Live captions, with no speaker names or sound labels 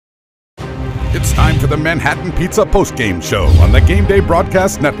It's time for the Manhattan Pizza postgame show on the Gameday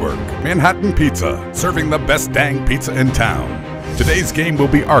Broadcast Network. Manhattan Pizza, serving the best dang pizza in town. Today's game will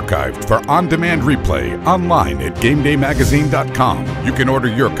be archived for on-demand replay online at GamedayMagazine.com. You can order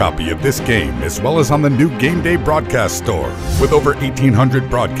your copy of this game as well as on the new Gameday Broadcast Store. With over 1,800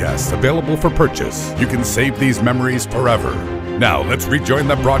 broadcasts available for purchase, you can save these memories forever. Now let's rejoin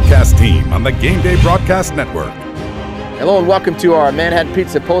the broadcast team on the Gameday Broadcast Network. Hello and welcome to our Manhattan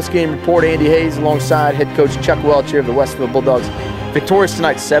Pizza postgame report. Andy Hayes alongside head coach Chuck Welch here of the Westfield Bulldogs. Victorious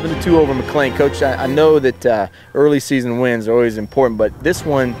tonight, 7-2 over McLean. Coach, I know that early season wins are always important, but this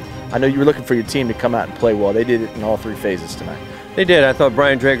one, I know you were looking for your team to come out and play well. They did it in all three phases tonight. They did. I thought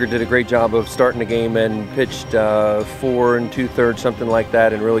Brian Drager did a great job of starting the game and pitched 4 2/3, something like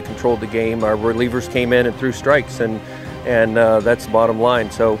that, and really controlled the game. Our relievers came in and threw strikes, and that's the bottom line.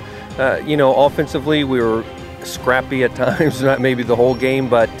 So, you know, offensively we were scrappy at times, not maybe the whole game,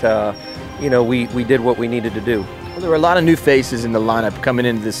 but you know, we did what we needed to do. Well, there were a lot of new faces in the lineup coming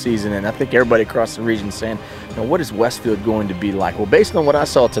into this season, and I think everybody across the region saying, you know, what is Westfield going to be like? Well, based on what I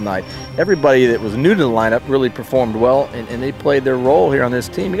saw tonight, everybody that was new to the lineup really performed well, and they played their role here on this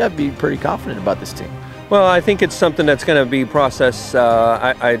team. You got to be pretty confident about this team. Well, I think it's something that's going to be processed.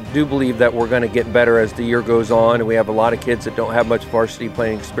 I do believe that we're going to get better as the year goes on, and we have a lot of kids that don't have much varsity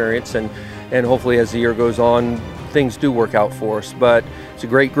playing experience, and hopefully as the year goes on, things do work out for us. But it's a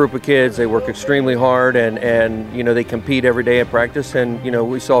great group of kids. They work extremely hard, and you know, they compete every day at practice, and you know,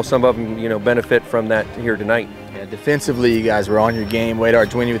 we saw some of them, you know, benefit from that here tonight. Yeah, defensively, you guys were on your game. Wade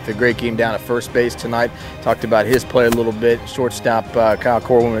Arduini with a great game down at first base tonight. Talked about his play a little bit. Shortstop Kyle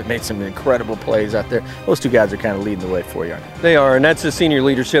Corwin made some incredible plays out there. Those two guys are kind of leading the way for you, aren't they? They are, and that's the senior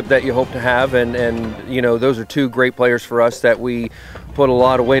leadership that you hope to have, and you know, those are two great players for us that we put a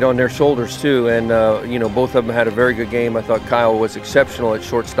lot of weight on their shoulders too, and you know, both of them had a very good game. I thought Kyle was exceptional at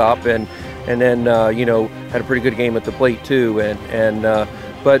shortstop, and then you know, had a pretty good game at the plate too,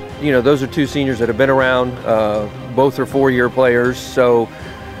 but you know, those are two seniors that have been around. Both are 4-year players, so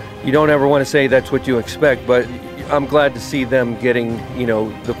you don't ever want to say that's what you expect, but I'm glad to see them getting, you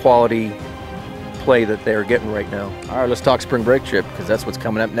know, the quality play that they're getting right now. All right, let's talk spring break trip, because that's what's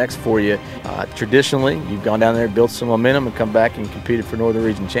coming up next for you. Traditionally, you've gone down there, built some momentum, and come back and competed for Northern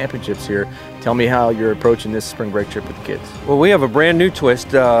Region Championships here. Tell me how you're approaching this spring break trip with the kids. Well, we have a brand new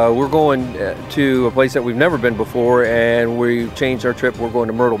twist. We're going to a place that we've never been before, and we changed our trip. We're going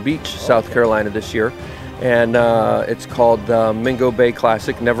to Myrtle Beach, South Carolina this year, and it's called the Mingo Bay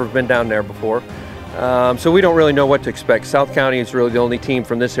Classic. Never been down there before. So we don't really know what to expect. South County is really the only team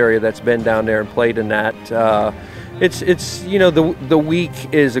from this area that's been down there and played in that. It's you know, the week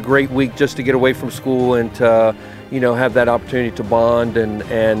is a great week just to get away from school and to, you know, have that opportunity to bond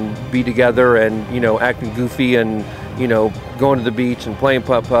and be together and, you know, acting goofy and, you know, going to the beach and playing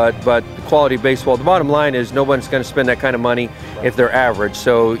putt-putt. But the quality of baseball, the bottom line is no one's going to spend that kind of money if they're average.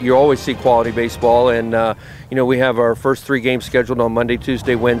 So you always see quality baseball, and you know, we have our first 3 games scheduled on Monday,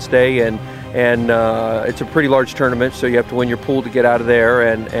 Tuesday, Wednesday, and it's a pretty large tournament, so you have to win your pool to get out of there,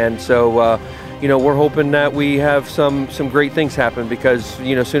 and so you know, we're hoping that we have some great things happen, because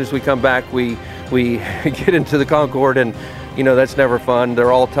you know, as soon as we come back, we get into the Concord, and you know, that's never fun.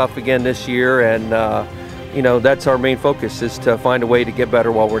 They're all tough again this year, and you know, that's our main focus, is to find a way to get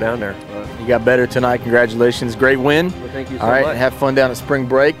better while we're down there. You got better tonight. Congratulations. Great win. Well, thank you so much. All right, much. have fun down at spring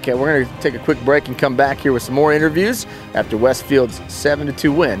break. We're going to take a quick break and come back here with some more interviews after Westfield's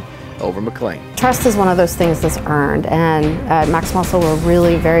 7-2 win over McLean. Trust is one of those things that's earned, and at Max Muscle we're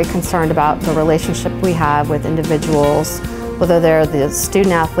really very concerned about the relationship we have with individuals, whether they're the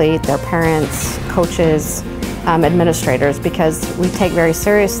student athlete, their parents, coaches, administrators, because we take very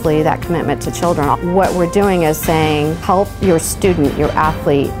seriously that commitment to children. What we're doing is saying, help your student, your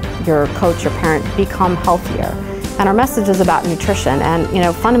athlete, your coach, your parent become healthier. And our message is about nutrition, and you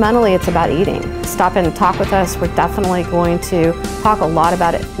know, fundamentally it's about eating. Stop in and talk with us. We're definitely going to talk a lot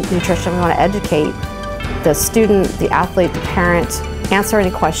about nutrition. We want to educate the student, the athlete, the parent, answer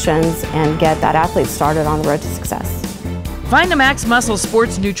any questions, and get that athlete started on the road to success. Find a Max Muscle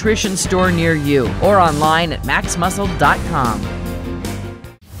Sports Nutrition store near you or online at maxmuscle.com.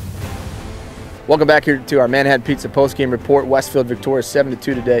 Welcome back here to our Manhattan Pizza postgame report. Westfield victorious 7-2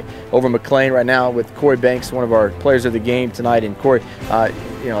 today over McLean. Right now with Corey Banks, one of our players of the game tonight. And Corey,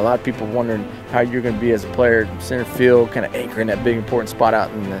 you know, a lot of people wondering how you're going to be as a player, center field, kind of anchoring that big important spot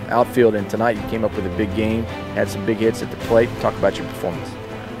out in the outfield. And tonight you came up with a big game, had some big hits at the plate. Talk about your performance.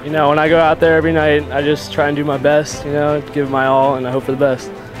 You know, when I go out there every night, I just try and do my best, you know, give it my all, and I hope for the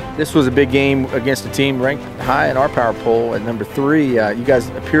best. This was a big game against a team ranked high in our power poll at number 3. You guys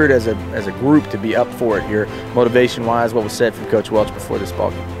appeared as a group to be up for it here. Motivation-wise, what was said from Coach Welch before this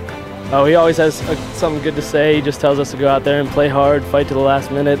ball game? Oh, he always has something good to say. He just tells us to go out there and play hard, fight to the last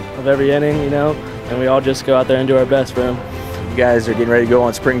minute of every inning, you know, and we all just go out there and do our best for him. You guys are getting ready to go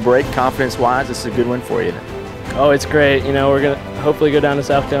on spring break. Confidence-wise, this is a good win for you. Oh, it's great. You know, we're going to hopefully go down to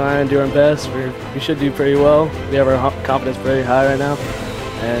South Carolina and do our best. We should do pretty well. We have our confidence very high right now,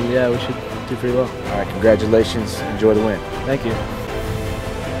 and yeah, we should do pretty well. All right, congratulations. Enjoy the win. Thank you.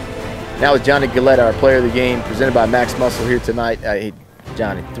 Now with Johnny Gullett, our player of the game, presented by Max Muscle here tonight.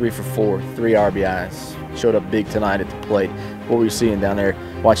 Johnny, 3 for 4, 3 RBIs. Showed up big tonight at the plate. What were you seeing down there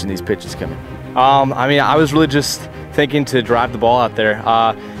watching these pitches coming? I mean, I was really just thinking to drive the ball out there.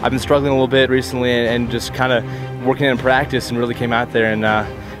 I've been struggling a little bit recently and just kind of working in practice, and really came out there and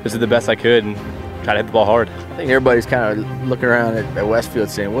just did the best I could and tried to hit the ball hard. I think everybody's kind of looking around at Westfield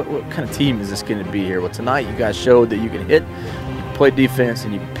saying, what kind of team is this going to be here? Well, tonight you guys showed that you can hit, you can play defense,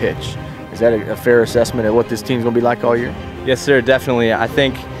 and you can pitch. Is that a fair assessment of what this team's going to be like all year? Yes, sir, definitely. I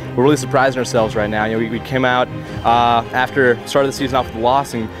think we're really surprising ourselves right now. You know, we came out after started the season off with a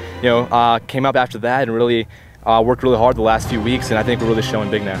loss, and you know, came up after that and really worked really hard the last few weeks, and I think we're really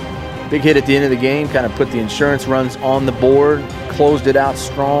showing big now. Big hit at the end of the game, kind of put the insurance runs on the board, closed it out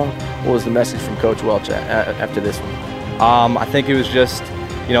strong. What was the message from Coach Welch after this one? I think it was just,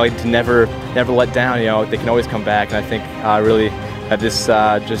 you know, to never let down. You know, they can always come back, and I think really that this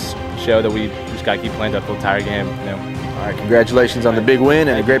just show that we just got to keep playing that the entire game. You know. All right, congratulations on the big win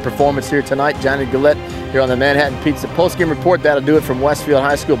and a great performance here tonight. Johnny Gullett here on the Manhattan Pizza postgame report. That'll do it from Westfield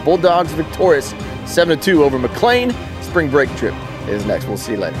High School. Bulldogs victorious 7-2 over McLean. Spring break trip is next. We'll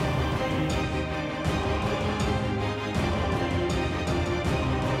see you later.